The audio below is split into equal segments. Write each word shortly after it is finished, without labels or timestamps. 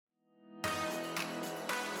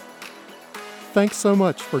Thanks so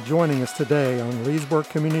much for joining us today on Leesburg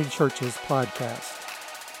Community Church's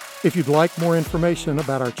podcast. If you'd like more information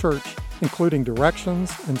about our church, including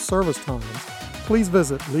directions and service times, please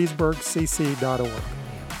visit leesburgcc.org.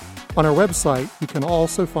 On our website, you can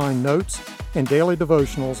also find notes and daily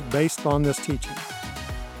devotionals based on this teaching.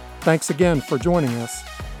 Thanks again for joining us,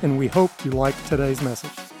 and we hope you liked today's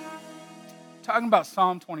message. Talking about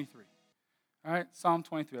Psalm 23. All right, Psalm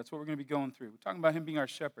 23. That's what we're going to be going through. We're talking about him being our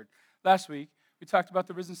shepherd. Last week, we talked about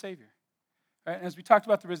the risen Savior. Right? And as we talked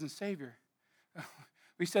about the risen Savior,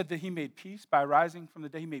 we said that he made peace by rising from the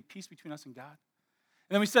dead. He made peace between us and God.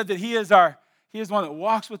 And then we said that he is the one that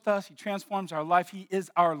walks with us. He transforms our life. He is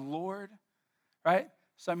our Lord. Right?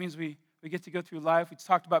 So that means we get to go through life. We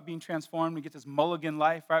talked about being transformed. We get this mulligan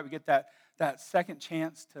life, right? We get that second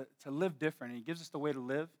chance to live different. And he gives us the way to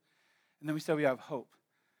live. And then we said we have hope.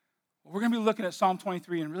 Well, we're going to be looking at Psalm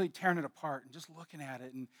 23 and really tearing it apart and just looking at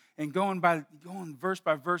it and going verse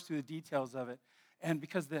by verse through the details of it. And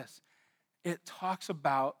because it talks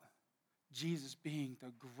about Jesus being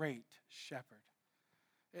the great shepherd.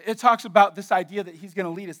 It talks about this idea that he's going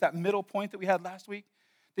to lead us, that middle point that we had last week,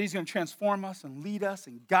 that he's going to transform us and lead us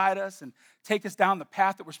and guide us and take us down the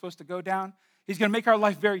path that we're supposed to go down. He's going to make our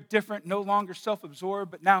life very different, no longer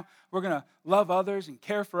self-absorbed, but now we're going to love others and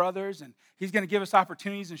care for others, and he's going to give us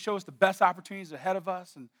opportunities and show us the best opportunities ahead of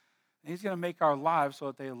us, and he's going to make our lives so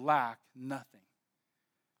that they lack nothing.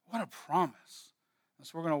 What a promise. And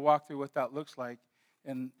so we're going to walk through what that looks like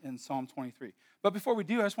in Psalm 23. But before we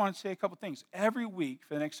do, I just want to say a couple things. Every week,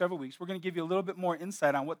 for the next several weeks, we're going to give you a little bit more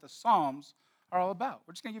insight on what the Psalms are all about.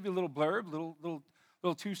 We're just going to give you a little blurb,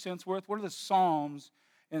 little 2 cents worth. What are the Psalms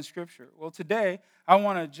in Scripture? Well, today, I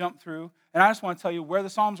want to jump through, and I just want to tell you where the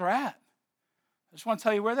Psalms are at. I just want to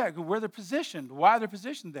tell you where they're positioned, why they're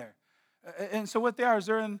positioned there. And so what they are is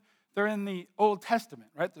they're in the Old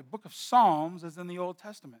Testament, right? The book of Psalms is in the Old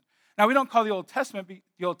Testament. Now, we don't call the Old Testament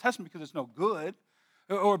because it's no good,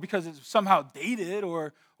 or because it's somehow dated,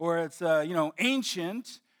 or it's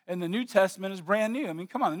ancient, and the New Testament is brand new. I mean,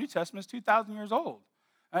 come on, the New Testament is 2,000 years old.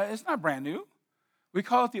 It's not brand new. We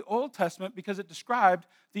call it the Old Testament because it described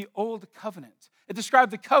the Old Covenant. It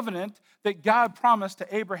described the covenant that God promised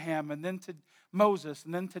to Abraham and then to Moses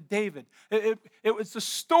and then to David. It was the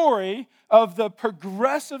story of the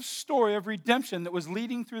progressive story of redemption that was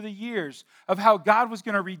leading through the years of how God was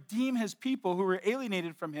going to redeem his people who were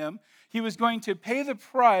alienated from him. He was going to pay the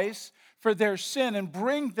price for their sin and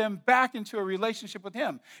bring them back into a relationship with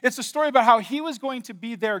him. It's a story about how he was going to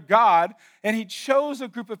be their God, and he chose a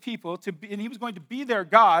group of people and he was going to be their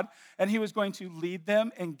God, and he was going to lead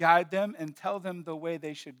them and guide them and tell them the way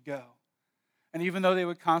they should go. And even though they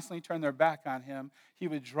would constantly turn their back on him, he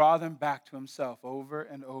would draw them back to himself over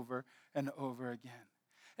and over and over again.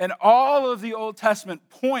 And all of the Old Testament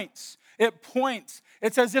points.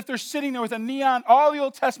 It's as if they're sitting there with a neon, all the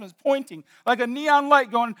Old Testament's pointing, like a neon light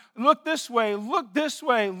going, look this way,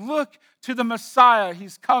 look to the Messiah.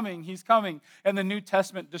 He's coming. And the New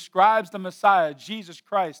Testament describes the Messiah, Jesus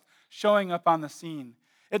Christ, showing up on the scene.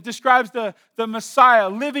 It describes the Messiah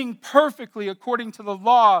living perfectly according to the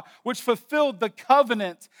law, which fulfilled the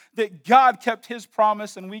covenant that God kept his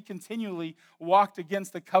promise, and we continually walked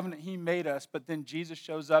against the covenant he made us. But then Jesus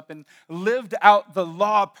shows up and lived out the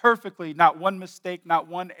law perfectly. Not one mistake, not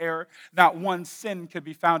one error, not one sin could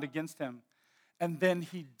be found against him. And then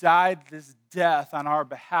he died this death on our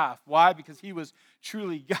behalf. Why? Because he was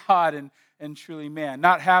truly God and truly man.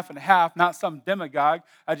 Not half and half, not some demagogue.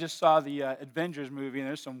 I just saw the Avengers movie, and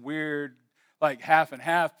there's some weird, like half and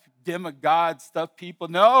half demigod stuff people.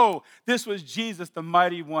 No, this was Jesus, the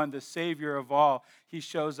mighty one, the Savior of all. He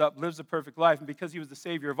shows up, lives a perfect life, and because he was the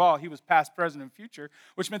Savior of all, he was past, present, and future,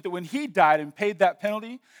 which meant that when he died and paid that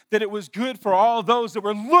penalty, that it was good for all those that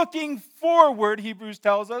were looking forward, Hebrews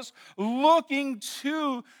tells us, looking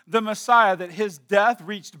to the Messiah, that his death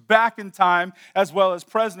reached back in time as well as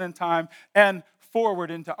present in time and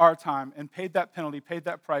forward into our time and paid that penalty, paid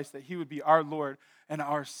that price, that he would be our Lord and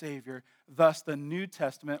our Savior. Thus, the New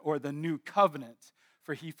Testament, or the New Covenant,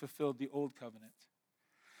 for he fulfilled the Old Covenant.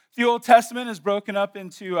 The Old Testament is broken up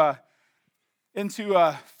into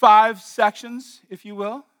 5 sections, if you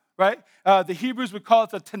will, right? The Hebrews would call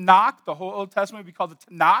it the Tanakh. The whole Old Testament would be called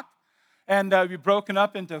the Tanakh. And it would be broken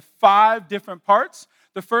up into 5 different parts.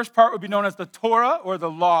 The first part would be known as the Torah, or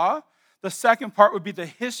the law. The second part would be the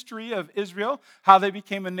history of Israel, how they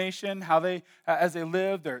became a nation, how they, as they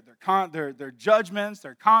lived, their judgments,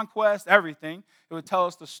 their conquests, everything. It would tell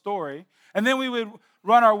us the story. And then we would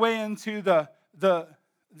run our way into the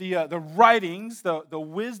writings, the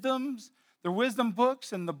wisdom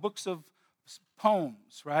books, and the books of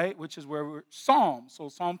poems, right? Which is where we're Psalms. So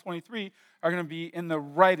Psalm 23 are going to be in the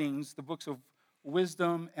writings, the books of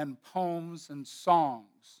wisdom and poems and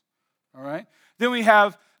songs. All right? Then we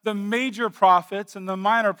have the major prophets and the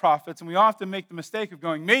minor prophets, and we often make the mistake of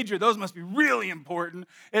going major. Those must be really important.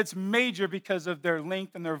 It's major because of their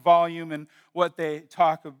length and their volume and what they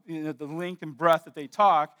talk, the length and breadth that they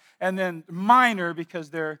talk, and then minor because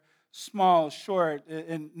they're small, short,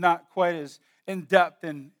 and not quite as in depth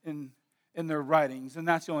in their writings, and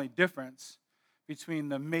that's the only difference between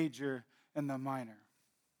the major and the minor.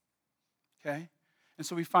 Okay? And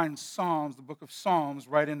so we find Psalms, the book of Psalms,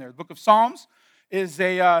 right in there. The book of Psalms is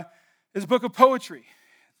a book of poetry.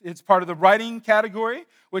 It's part of the writing category,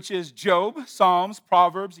 which is Job, Psalms,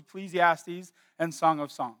 Proverbs, Ecclesiastes, and Song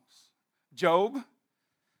of Songs. Job,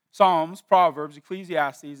 Psalms, Proverbs,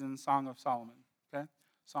 Ecclesiastes, and Song of Solomon. Okay?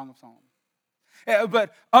 Song of Solomon.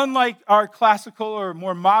 But unlike our classical or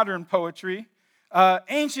more modern poetry,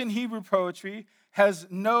 ancient Hebrew poetry has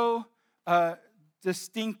no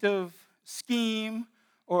distinctive scheme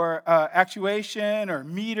or actuation or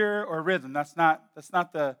meter or rhythm. That's not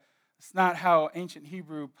how ancient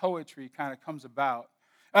Hebrew poetry kind of comes about.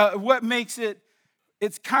 What makes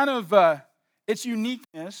it's kind of its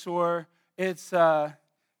uniqueness or its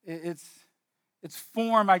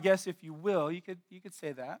form, I guess, if you will, you could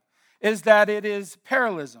say that, is that it is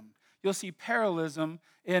parallelism. You'll see parallelism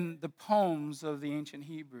in the poems of the ancient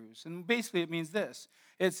Hebrews. And basically it means this.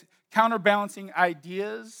 It's counterbalancing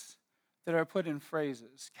ideas that are put in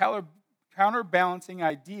phrases. Counterbalancing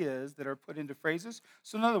ideas that are put into phrases.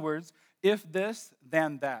 So in other words, if this,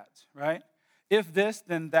 then that, right? If this,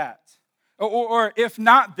 then that. Or if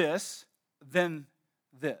not this, then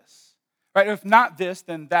this. Right? If not this,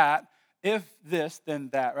 then that. If this, then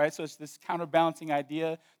that, right? So it's this counterbalancing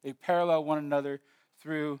idea. They parallel one another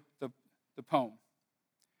through the poem.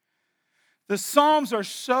 The Psalms are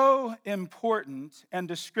so important and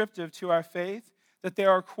descriptive to our faith that they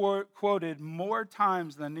are quoted more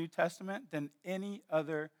times in the New Testament than any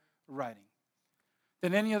other writing.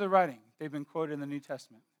 Than any other writing, they've been quoted in the New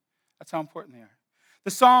Testament. That's how important they are.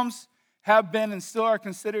 The Psalms have been and still are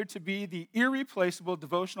considered to be the irreplaceable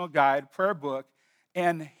devotional guide, prayer book,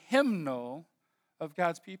 and hymnal of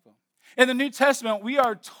God's people. In the New Testament, we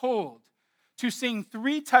are told to sing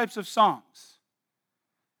 3 types of songs.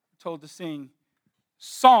 We're told to sing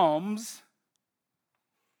psalms,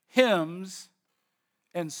 hymns,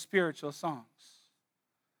 and spiritual songs.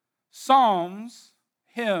 Psalms,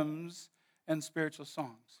 hymns, and spiritual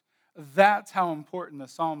songs. That's how important the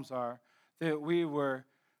Psalms are, that we were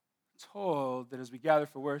told that as we gather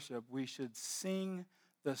for worship, we should sing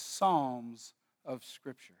the Psalms of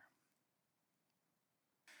Scripture.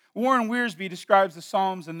 Warren Wiersbe describes the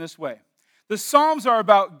Psalms in this way. The Psalms are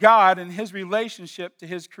about God and his relationship to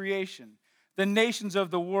his creation, the nations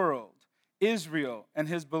of the world, Israel, and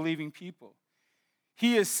his believing people.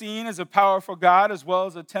 He is seen as a powerful God as well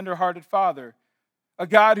as a tender-hearted Father, a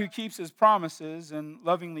God who keeps his promises and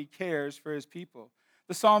lovingly cares for his people.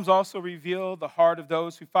 The Psalms also reveal the heart of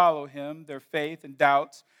those who follow him, their faith and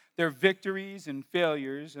doubts, their victories and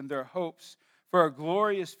failures, and their hopes for a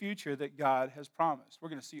glorious future that God has promised. We're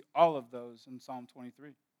going to see all of those in Psalm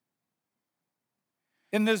 23.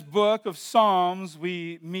 In this book of Psalms,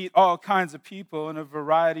 we meet all kinds of people in a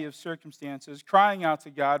variety of circumstances, crying out to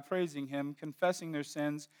God, praising him, confessing their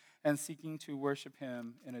sins, and seeking to worship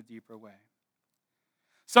him in a deeper way.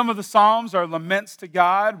 Some of the Psalms are laments to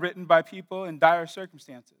God, written by people in dire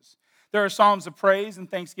circumstances. There are psalms of praise and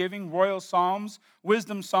thanksgiving, royal psalms,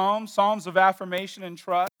 wisdom psalms, psalms of affirmation and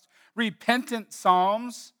trust, repentant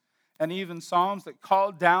psalms, and even psalms that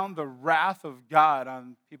call down the wrath of God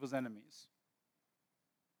on people's enemies.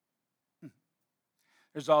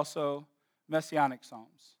 There's also messianic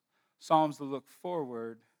psalms, psalms that look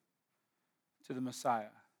forward to the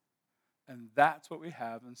Messiah. And that's what we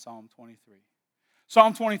have in Psalm 23.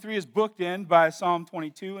 Psalm 23 is booked in by Psalm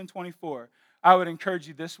 22 and 24. I would encourage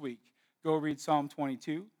you this week, go read Psalm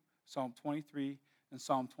 22, Psalm 23, and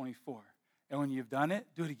Psalm 24. And when you've done it,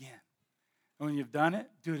 do it again. And when you've done it,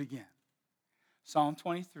 do it again. Psalm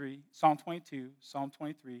 23, Psalm 22, Psalm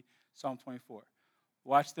 23, Psalm 24.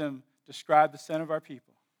 Watch them describe the sin of our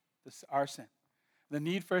people, our sin, the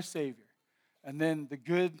need for a Savior, and then the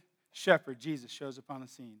good shepherd, Jesus, shows up on the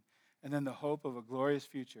scene, and then the hope of a glorious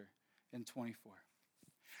future in 24.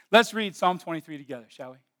 Let's read Psalm 23 together,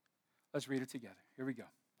 shall we? Let's read it together. Here we go.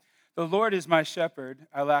 The Lord is my shepherd,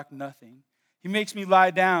 I lack nothing. He makes me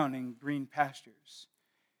lie down in green pastures.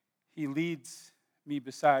 He leads me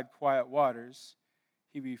beside quiet waters.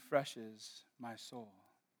 He refreshes my soul.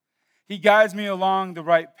 He guides me along the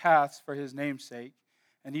right paths for his name's sake.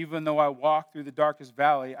 And even though I walk through the darkest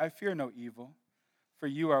valley, I fear no evil, for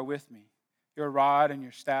you are with me. Your rod and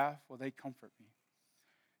your staff, well, they comfort me.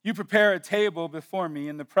 You prepare a table before me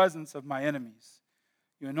in the presence of my enemies.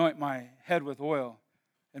 You anoint my head with oil,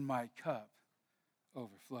 and my cup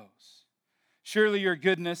overflows. Surely your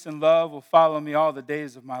goodness and love will follow me all the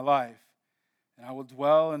days of my life, and I will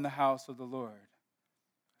dwell in the house of the Lord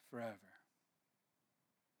forever.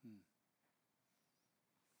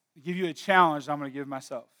 To give you a challenge I'm going to give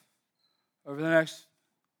myself over the next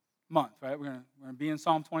month, right? We're going to be in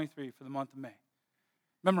Psalm 23 for the month of May.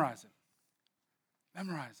 Memorize it.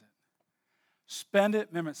 Memorize it. Spend it.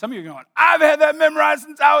 Some of you are going, I've had that memorized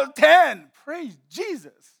since I was 10. Praise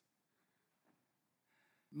Jesus.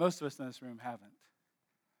 Most of us in this room haven't.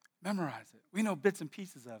 Memorize it. We know bits and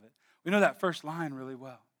pieces of it. We know that first line really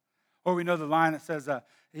well. Or we know the line that says,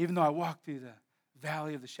 even though I walk through the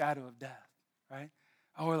valley of the shadow of death, right?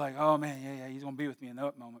 Oh, we're like, oh man, yeah, he's going to be with me in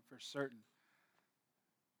that moment for certain.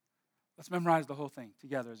 Let's memorize the whole thing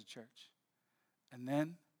together as a church. And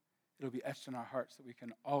then it'll be etched in our hearts that we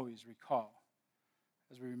can always recall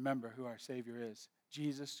as we remember who our Savior is.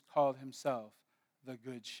 Jesus called himself the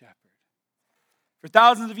Good Shepherd. For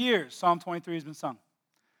thousands of years, Psalm 23 has been sung.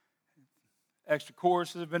 Extra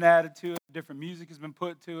choruses have been added to it. Different music has been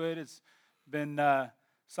put to it. It's been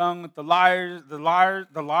sung with the lyres, didn't know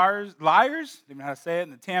how to say it,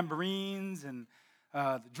 and the tambourines and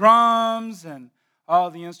the drums and all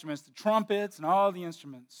the instruments, the trumpets and all the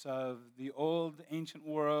instruments of the old ancient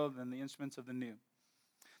world and the instruments of the new.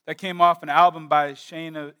 That came off an album by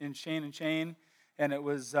Shane and Shane, and it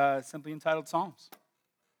was simply entitled Psalms.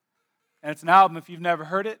 And it's an album, if you've never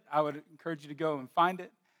heard it, I would encourage you to go and find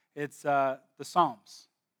it. It's the Psalms,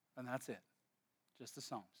 and that's it. Just the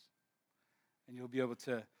Psalms. And you'll be able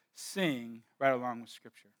to sing right along with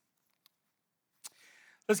Scripture.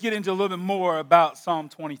 Let's get into a little bit more about Psalm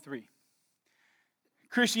 23.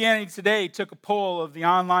 Christianity Today took a poll of the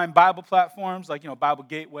online Bible platforms like, Bible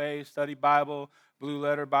Gateway, Study Bible, Blue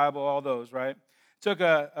Letter Bible, all those, right? Took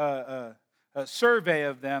a survey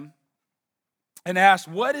of them and asked,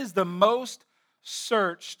 what is the most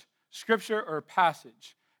searched scripture or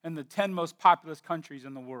passage in the 10 most populous countries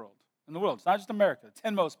in the world? In the world, it's not just America.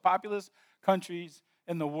 10 most populous countries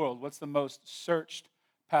in the world. What's the most searched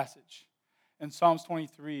passage? And Psalms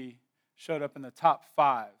 23 showed up in the top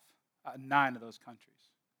 5, 9 of those countries.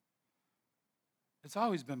 It's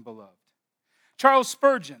always been beloved. Charles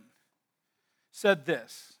Spurgeon said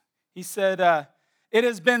this. He said, it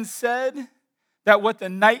has been said that what the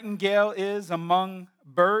nightingale is among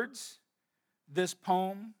birds, this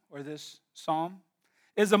poem or this psalm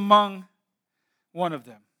is among one of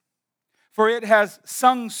them. For it has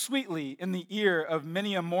sung sweetly in the ear of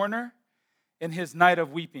many a mourner in his night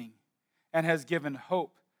of weeping, and has given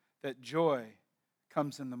hope that joy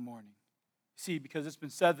comes in the morning. See, because it's been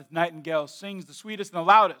said that the nightingale sings the sweetest and the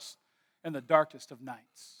loudest in the darkest of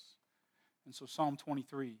nights. And so Psalm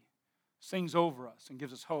 23 sings over us and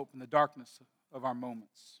gives us hope in the darkness of our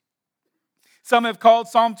moments. Some have called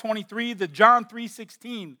Psalm 23 the John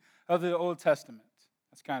 3:16 of the Old Testament.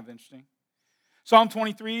 That's kind of interesting. Psalm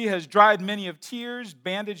 23 has dried many of tears,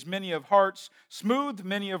 bandaged many of hearts, smoothed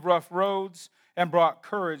many of rough roads, and brought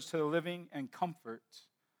courage to the living and comfort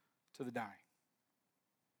to the dying.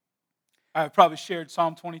 I have probably shared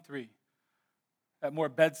Psalm 23 at more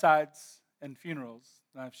bedsides and funerals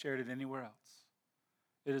than I've shared it anywhere else.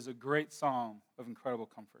 It is a great psalm of incredible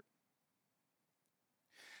comfort.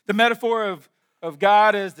 The metaphor of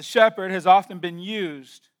God as the shepherd has often been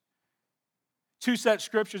used. Two set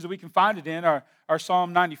scriptures that we can find it in are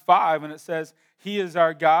Psalm 95, when it says, He is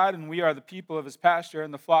our God, and we are the people of His pasture,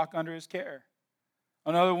 and the flock under His care.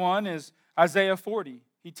 Another one is Isaiah 40.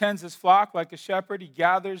 He tends His flock like a shepherd. He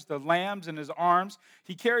gathers the lambs in His arms.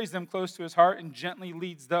 He carries them close to His heart and gently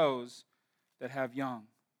leads those that have young.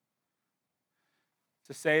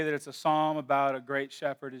 To say that it's a psalm about a great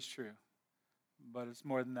shepherd is true. But it's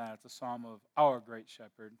more than that. It's a psalm of our great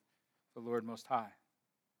shepherd, the Lord Most High.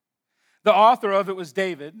 The author of it was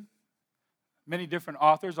David. Many different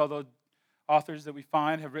authors, although authors that we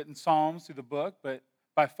find have written psalms through the book, but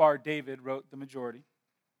by far David wrote the majority.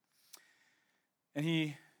 And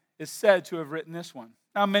he is said to have written this one.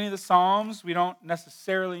 Now, many of the psalms, we don't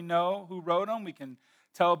necessarily know who wrote them. We can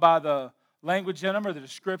tell by the language in them or the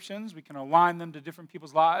descriptions. We can align them to different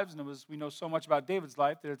people's lives. And we know so much about David's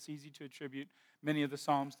life that it's easy to attribute many of the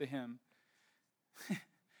psalms to him. If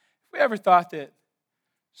we ever thought that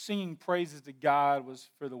singing praises to God was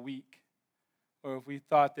for the weak, or if we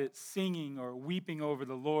thought that singing or weeping over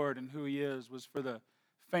the Lord and who He is was for the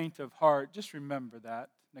faint of heart, just remember that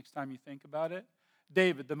next time you think about it.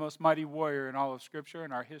 David, the most mighty warrior in all of Scripture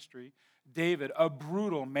and our history. David, a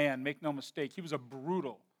brutal man, make no mistake. He was a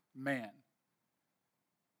brutal man.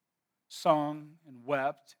 Sung and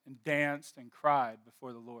wept and danced and cried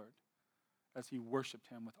before the Lord as he worshiped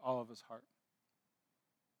him with all of his heart.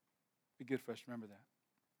 Be good for us to remember that.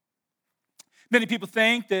 Many people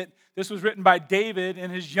think that this was written by David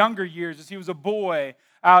in his younger years as he was a boy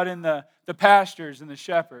out in the pastures and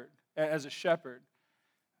as a shepherd.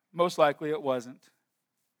 Most likely it wasn't.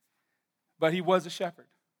 But he was a shepherd.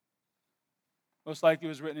 Most likely it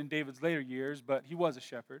was written in David's later years, but he was a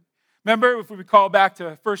shepherd. Remember, if we recall back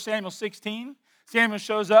to 1 Samuel 16, Samuel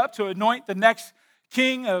shows up to anoint the next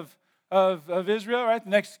king of Israel, right? The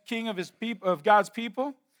next king of of God's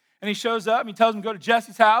people. And he shows up and he tells him to go to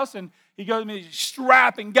Jesse's house, and he goes to these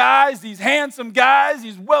strapping guys, these handsome guys,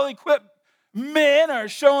 these well-equipped men are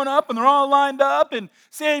showing up, and they're all lined up, and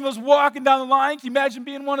Samuel's walking down the line. Can you imagine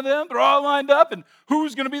being one of them? They're all lined up, and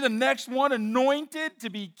who's going to be the next one anointed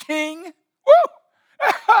to be king?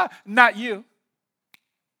 Woo! Not you.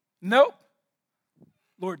 Nope.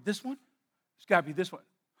 Lord, this one? It's got to be this one.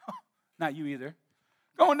 Not you either.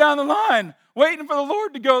 Going down the line, waiting for the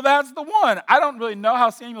Lord to go, that's the one. I don't really know how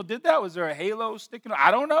Samuel did that. Was there a halo sticking?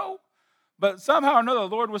 I don't know. But somehow or another,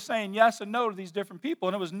 the Lord was saying yes and no to these different people,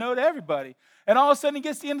 and it was no to everybody. And all of a sudden, he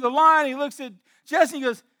gets to the end of the line, he looks at Jesse, and he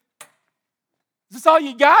goes, is this all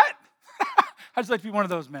you got? I'd just like to be one of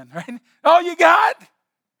those men, right? All you got?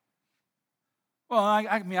 Well,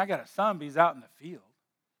 I mean, I got a son, but he's out in the field.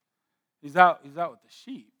 He's out with the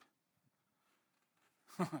sheep.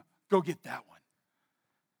 Go get that one.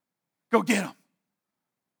 Go get him.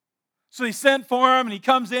 So he sent for him, and he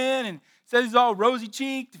comes in and says he's all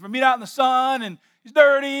rosy-cheeked from being out in the sun, and he's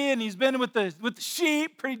dirty, and he's been with the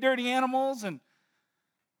sheep, pretty dirty animals, and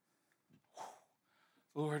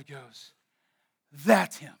the Lord goes,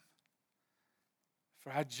 that's him.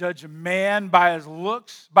 For I judge a man by his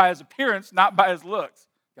looks, by his appearance, not by his looks.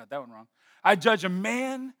 Got that one wrong. I judge a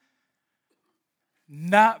man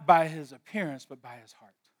not by his appearance, but by his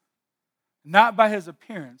heart. Not by his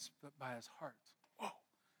appearance, but by his heart. Whoa.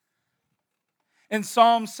 In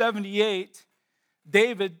Psalm 78,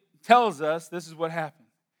 David tells us this is what happened.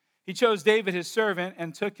 He chose David, his servant,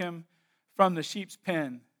 and took him from the sheep's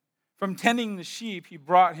pen. From tending the sheep, he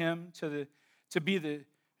brought him to be the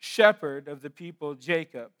shepherd of the people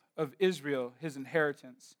Jacob, of Israel, his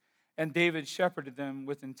inheritance. And David shepherded them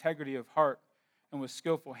with integrity of heart, and with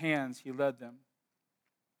skillful hands he led them.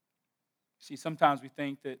 See, sometimes we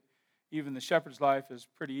think that even the shepherd's life is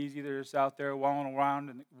pretty easy. They're just out there wallowing around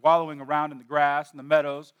in the grass and the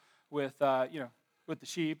meadows with the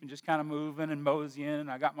sheep and just kind of moving and moseying.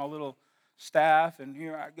 And I got my little staff, and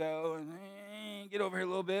here I go, and get over here a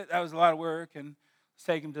little bit. That was a lot of work, and let's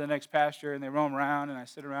take them to the next pasture, and they roam around, and I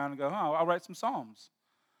sit around and go, oh, I'll write some psalms.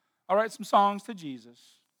 I'll write some songs to Jesus.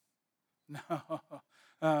 No,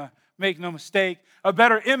 make no mistake, a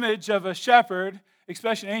better image of a shepherd,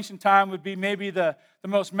 especially in ancient time, would be maybe the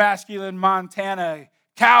most masculine Montana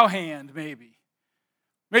cowhand, maybe.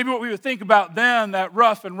 Maybe what we would think about them, that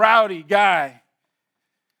rough and rowdy guy.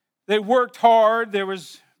 They worked hard. There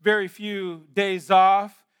was very few days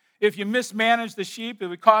off. If you mismanaged the sheep, it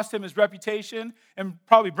would cost him his reputation and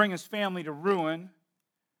probably bring his family to ruin.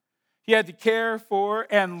 He had to care for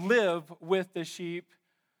and live with the sheep,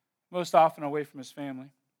 most often away from his family.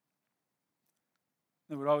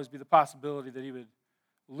 There would always be the possibility that he would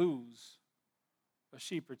lose a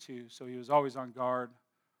sheep or two, so he was always on guard,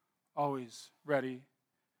 always ready,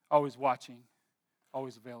 always watching,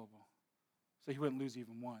 always available, so he wouldn't lose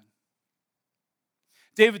even one.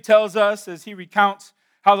 David tells us as he recounts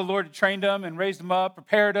how the Lord had trained him and raised him up,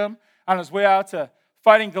 prepared him on his way out to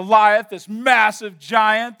fighting Goliath, this massive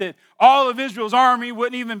giant that all of Israel's army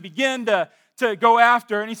wouldn't even begin to go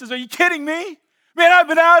after. And he says, are you kidding me? Man, I've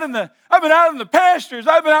been out in the pastures.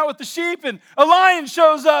 I've been out with the sheep, and a lion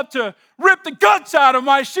shows up to rip the guts out of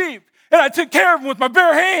my sheep. And I took care of him with my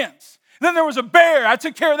bare hands. And then there was a bear. I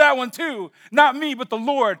took care of that one too. Not me, but the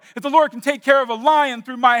Lord. If the Lord can take care of a lion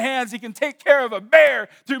through my hands, he can take care of a bear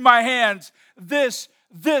through my hands. This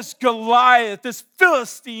Goliath, this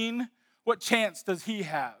Philistine, what chance does he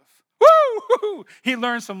have? Woo! He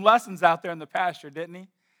learned some lessons out there in the pasture, didn't he?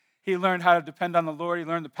 He learned how to depend on the Lord. He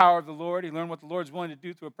learned the power of the Lord. He learned what the Lord's willing to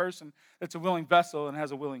do to a person that's a willing vessel and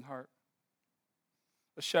has a willing heart.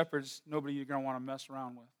 A shepherd's nobody you're going to want to mess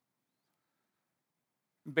around with.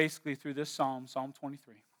 And basically, through this psalm, Psalm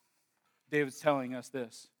 23, David's telling us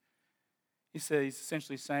this. He's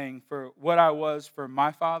essentially saying, for what I was for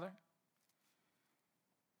my father,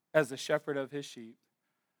 as the shepherd of his sheep,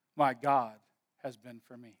 my God has been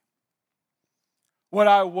for me. what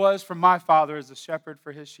I was for my father as a shepherd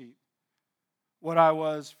for his sheep, what I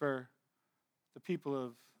was for the people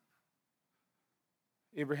of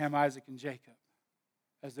Abraham, Isaac, and Jacob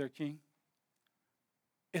as their king.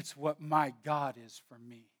 It's what my God is for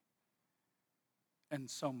me, and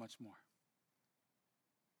so much more.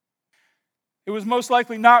 It was most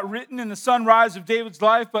likely not written in the sunrise of David's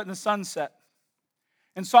life, but in the sunset.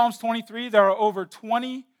 In Psalms 23, there are over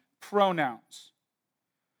 20 pronouns.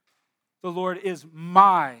 The Lord is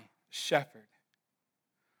my shepherd.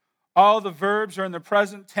 All the verbs are in the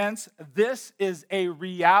present tense. This is a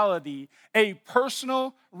reality, a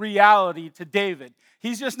personal reality to David.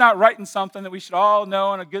 He's just not writing something that we should all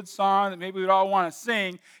know and a good song that maybe we'd all want to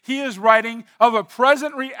sing. He is writing of a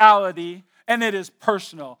present reality, and it is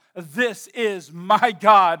personal. This is my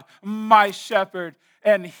God, my shepherd,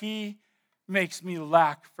 and he makes me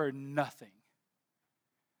lack for nothing.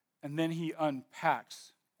 And then he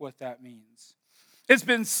unpacks what that means. It's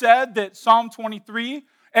been said that Psalm 23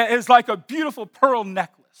 is like a beautiful pearl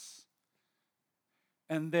necklace,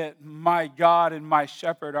 and that my God and my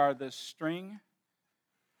shepherd are the string,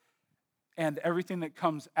 and everything that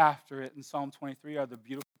comes after it in Psalm 23 are the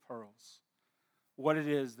beautiful pearls. What it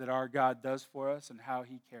is that our God does for us and how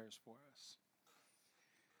he cares for us.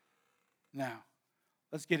 Now,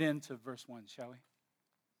 let's get into verse 1, shall we?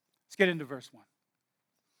 Let's get into verse 1.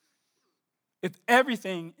 If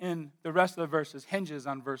everything in the rest of the verses hinges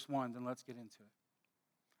on verse 1, then let's get into it.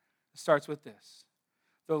 It starts with this.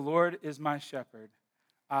 The Lord is my shepherd.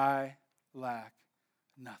 I lack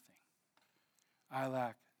nothing. I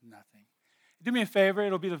lack nothing. Do me a favor.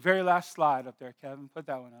 It'll be the very last slide up there, Kevin. Put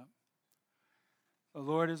that one up. The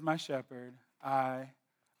Lord is my shepherd. I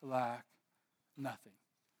lack nothing.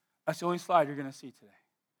 That's the only slide you're going to see today.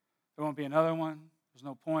 There won't be another one. There's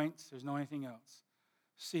no points. There's no anything else.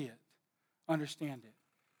 See it. Understand it.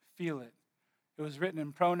 Feel it. It was written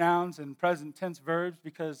in pronouns and present tense verbs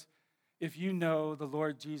because if you know the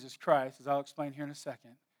Lord Jesus Christ, as I'll explain here in a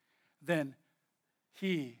second, then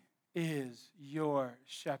he is your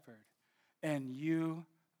shepherd and you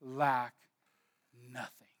lack nothing.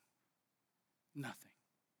 Nothing.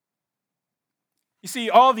 You see,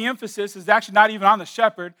 all the emphasis is actually not even on the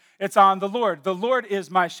shepherd, it's on the Lord. The Lord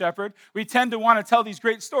is my shepherd. We tend to want to tell these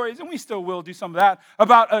great stories, and we still will do some of that,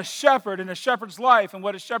 about a shepherd and a shepherd's life and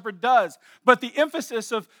what a shepherd does. But the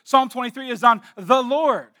emphasis of Psalm 23 is on the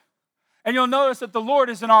Lord. And you'll notice that the Lord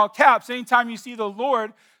is in all caps. Anytime you see the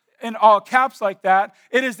Lord in all caps like that,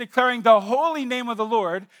 it is declaring the holy name of the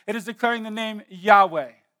Lord. It is declaring the name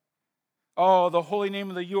Yahweh. Oh, the holy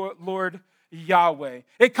name of the Lord Yahweh.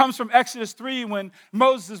 It comes from Exodus 3 when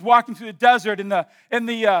Moses is walking through the desert and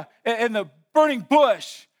the burning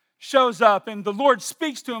bush shows up and the Lord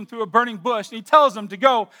speaks to him through a burning bush and he tells him to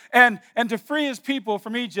go and to free his people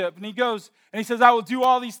from Egypt. And he goes and he says, I will do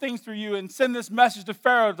all these things through you and send this message to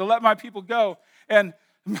Pharaoh to let my people go. And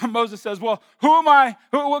Moses says, well, who am I?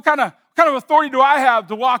 What kind of authority do I have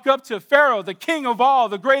to walk up to Pharaoh, the king of all,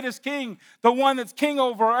 the greatest king, the one that's king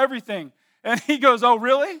over everything? And he goes, oh,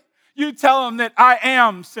 really? You tell him that I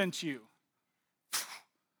am sent you.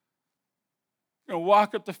 You're going to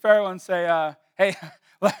walk up to Pharaoh and say, hey,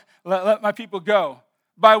 let my people go.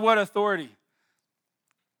 By what authority?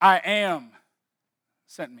 I am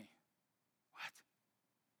sent me. What?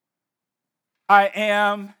 I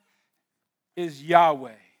am is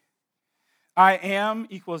Yahweh. I am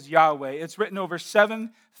equals Yahweh. It's written over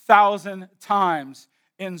 7,000 times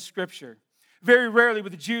in Scripture. Very rarely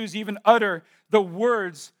would the Jews even utter the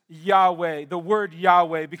words Yahweh, the word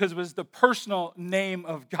Yahweh, because it was the personal name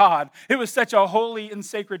of God. It was such a holy and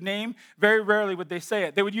sacred name, very rarely would they say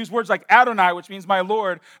it. They would use words like Adonai, which means my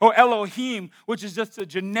Lord, or Elohim, which is just a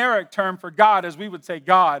generic term for God, as we would say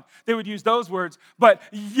God. They would use those words, but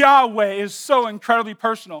Yahweh is so incredibly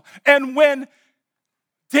personal. And when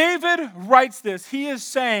David writes this, he is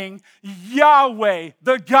saying, Yahweh,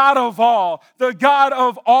 the God of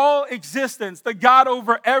all existence, the God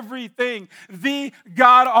over everything, the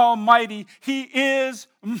God Almighty, he is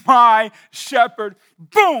my shepherd.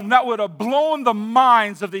 Boom! That would have blown the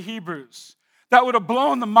minds of the Hebrews. That would have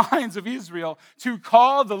blown the minds of Israel to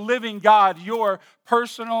call the living God your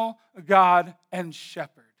personal God and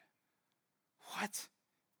shepherd. What?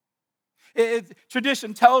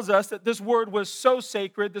 Tradition tells us that this word was so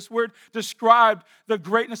sacred, this word described the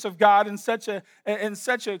greatness of God in such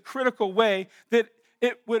a critical way that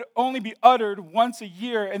it would only be uttered once a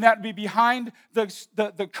year, and that would be behind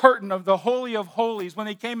the curtain of the Holy of Holies. When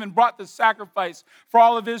they came and brought the sacrifice for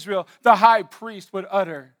all of Israel, the high priest would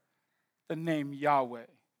utter the name Yahweh.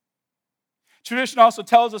 Tradition also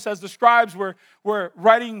tells us as the scribes were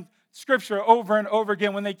writing Scripture over and over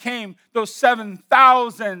again when they came, those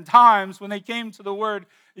 7,000 times when they came to the word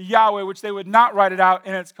Yahweh, which they would not write it out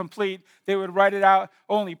in its complete. They would write it out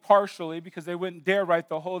only partially because they wouldn't dare write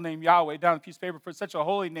the whole name Yahweh down on a piece of paper for such a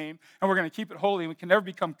holy name, and we're going to keep it holy and it can never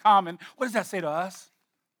become common. What does that say to us?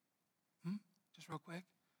 Just real quick.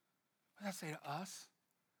 What does that say to us?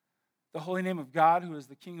 The holy name of God, who is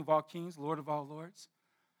the King of all kings, Lord of all lords.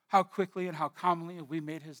 How quickly and how commonly have we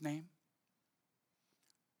made his name?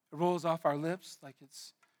 It rolls off our lips like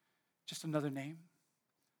it's just another name.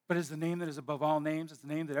 But it's the name that is above all names. It's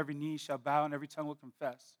the name that every knee shall bow and every tongue will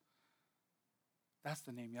confess. That's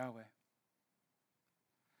the name Yahweh.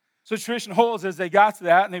 So tradition holds as they got to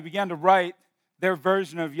that and they began to write their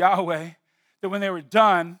version of Yahweh, that when they were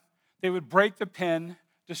done, they would break the pen,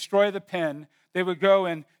 destroy the pen. They would go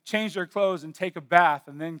and change their clothes and take a bath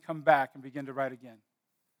and then come back and begin to write again.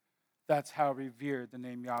 That's how revered the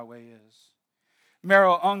name Yahweh is.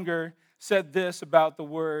 Merrill Unger said this about the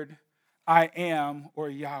word I am,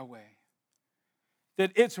 or Yahweh,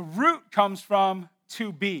 that its root comes from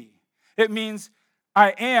to be. It means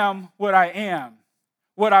I am what I am.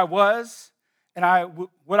 What I was,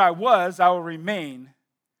 what I was, I will remain.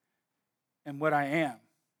 And what I am,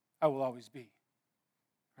 I will always be.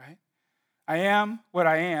 Right? I am what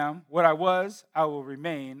I am. What I was, I will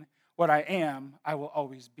remain. What I am, I will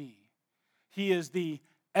always be. He is the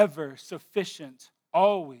ever sufficient,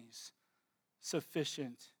 always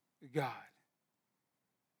sufficient God.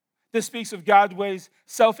 This speaks of God's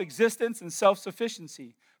self-existence and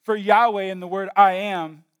self-sufficiency. For Yahweh, in the word I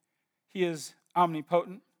am, he is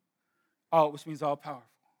omnipotent, which means all-powerful.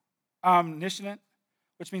 Omniscient,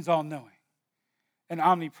 which means all-knowing. And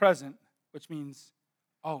omnipresent, which means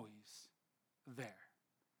always there.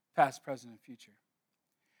 Past, present, and future.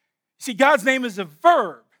 See, God's name is a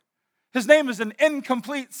verb. His name is an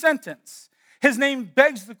incomplete sentence. His name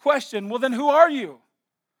begs the question, well, then who are you?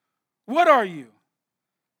 What are you?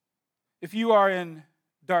 If you are in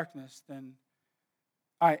darkness, then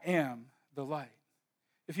I am the light.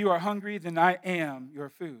 If you are hungry, then I am your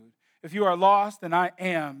food. If you are lost, then I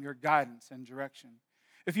am your guidance and direction.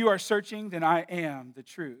 If you are searching, then I am the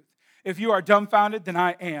truth. If you are dumbfounded, then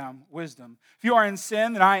I am wisdom. If you are in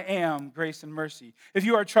sin, then I am grace and mercy. If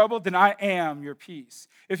you are troubled, then I am your peace.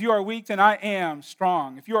 If you are weak, then I am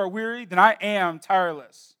strong. If you are weary, then I am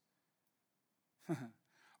tireless.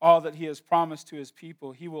 All that he has promised to his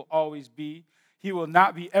people, he will always be. He will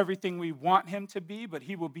not be everything we want him to be, but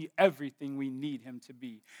he will be everything we need him to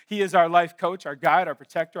be. He is our life coach, our guide, our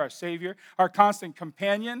protector, our savior, our constant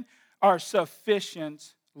companion, our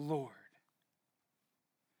sufficient Lord.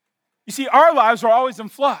 You see, our lives are always in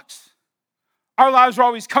flux. Our lives are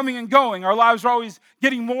always coming and going. Our lives are always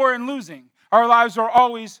getting more and losing. Our lives are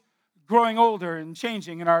always growing older and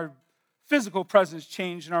changing, and our physical presence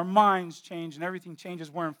change, and our minds change, and everything changes.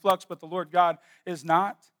 We're in flux, but the Lord God is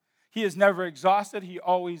not. He is never exhausted. He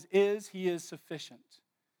always is. He is sufficient.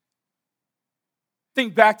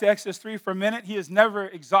 Think back to Exodus 3 for a minute. He is never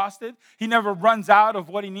exhausted. He never runs out of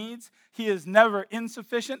what he needs. He is never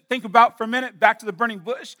insufficient. Think about for a minute back to the burning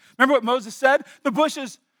bush. Remember what Moses said? The bush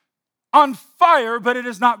is on fire, but it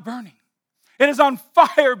is not burning. It is on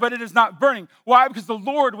fire, but it is not burning. Why? Because the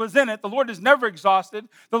Lord was in it. The Lord is never exhausted.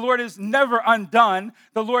 The Lord is never undone.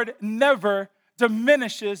 The Lord never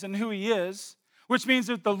diminishes in who he is. Which means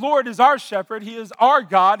that the Lord is our shepherd, he is our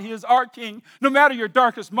God, he is our king. No matter your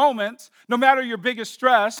darkest moments, no matter your biggest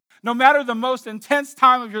stress, no matter the most intense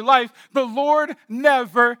time of your life, the Lord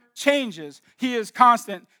never changes. He is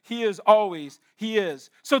constant, he is always, he is.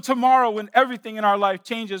 So tomorrow, when everything in our life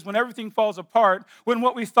changes, when everything falls apart, when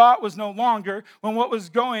what we thought was no longer, when what was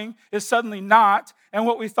going is suddenly not, and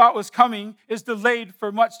what we thought was coming is delayed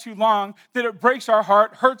for much too long, that it breaks our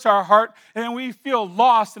heart, hurts our heart, and we feel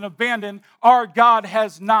lost and abandoned, our God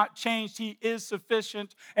has not changed. He is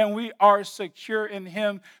sufficient, and we are secure in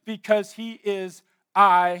him because he is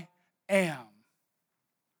I am.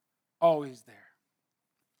 Always there.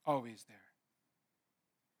 Always there.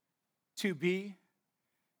 To be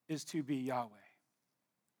is to be Yahweh.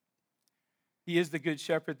 He is the good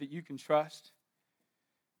shepherd that you can trust.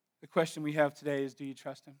 The question we have today is, do you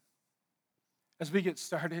trust him? As we get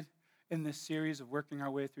started in this series of working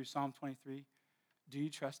our way through Psalm 23, do you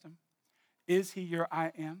trust him? Is he your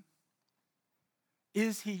I am?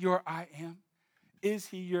 Is he your I am? Is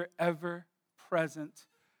he your ever-present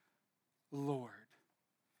Lord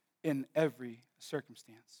in every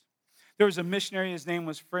circumstance? There was a missionary, his name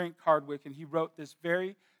was Frank Hardwick, and he wrote this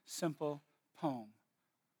very simple poem.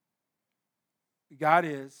 God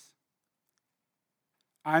is,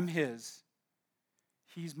 I'm his,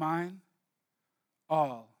 he's mine,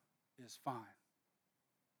 all is fine.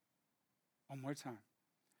 One more time.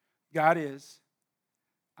 God is,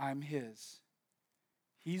 I'm his.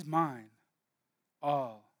 He's mine.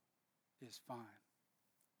 All is fine.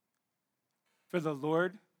 For the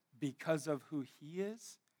Lord, because of who he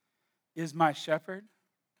is my shepherd.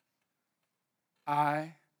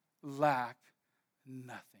 I lack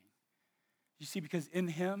nothing. You see, because in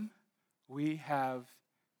him, we have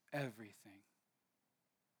everything.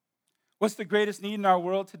 What's the greatest need in our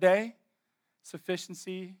world today?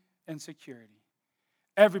 Sufficiency and security.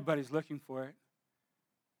 Everybody's looking for it.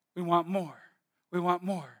 We want more. We want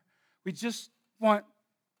more. We just want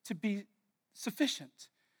to be sufficient.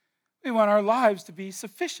 We want our lives to be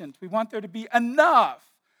sufficient. We want there to be enough.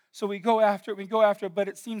 So we go after it, but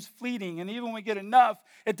it seems fleeting. And even when we get enough,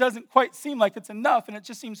 it doesn't quite seem like it's enough, and it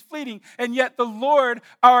just seems fleeting. And yet the Lord,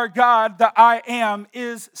 our God, the I am,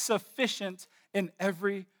 is sufficient in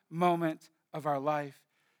every moment of our life.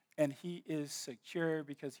 And he is secure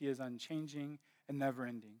because he is unchanging and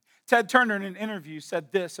never-ending. Ted Turner, in an interview,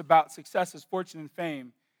 said this about success, fortune, and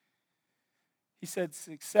fame. He said,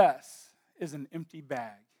 success is an empty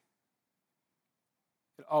bag.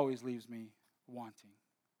 It always leaves me wanting.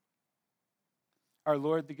 Our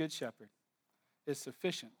Lord, the Good Shepherd, is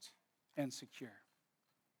sufficient and secure.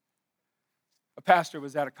 A pastor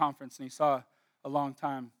was at a conference and he saw a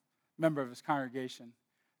long-time member of his congregation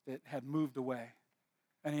that had moved away.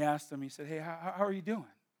 And he asked him, he said, hey, how are you doing?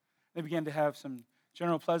 They began to have some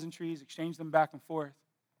general pleasantries, exchange them back and forth.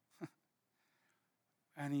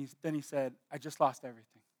 And then he said, I just lost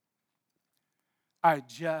everything. I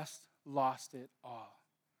just lost it all.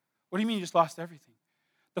 What do you mean you just lost everything?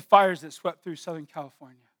 The fires that swept through Southern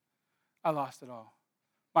California. I lost it all.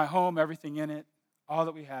 My home, everything in it, all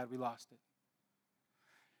that we had, we lost it.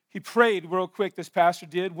 He prayed real quick, this pastor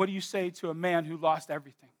did. What do you say to a man who lost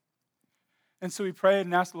everything? And so he prayed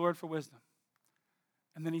and asked the Lord for wisdom.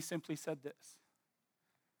 And then he simply said this.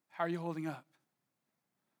 How are you holding up?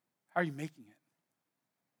 How are you making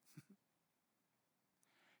it?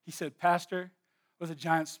 He said, Pastor, with a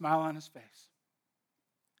giant smile on his face,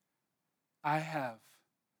 I have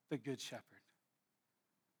the Good Shepherd.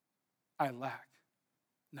 I lack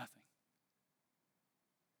nothing.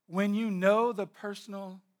 When you know the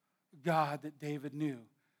personal God that David knew,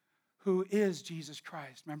 who is Jesus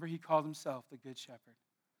Christ. Remember, he called himself the Good Shepherd.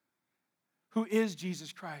 Who is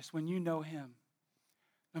Jesus Christ? When you know him,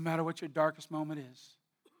 no matter what your darkest moment is,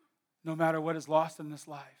 no matter what is lost in this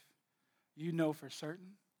life, you know for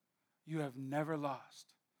certain you have never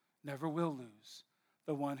lost, never will lose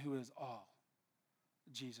the one who is all,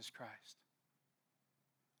 Jesus Christ.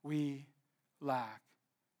 We lack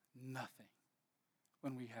nothing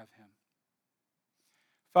when we have him.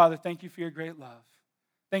 Father, thank you for your great love.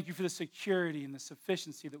 Thank you for the security and the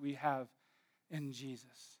sufficiency that we have in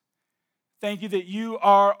Jesus. Thank you that you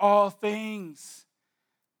are all things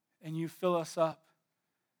and you fill us up.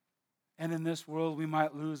 And in this world we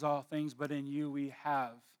might lose all things, but in you we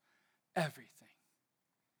have everything.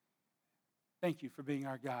 Thank you for being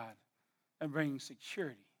our God and bringing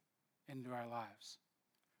security into our lives,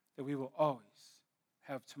 that we will always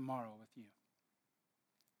have tomorrow with you.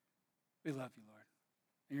 We love you, Lord.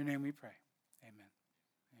 In your name we pray. Amen.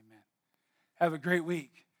 Amen. Have a great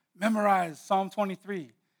week. Memorize Psalm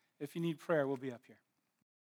 23. If you need prayer, we'll be up here.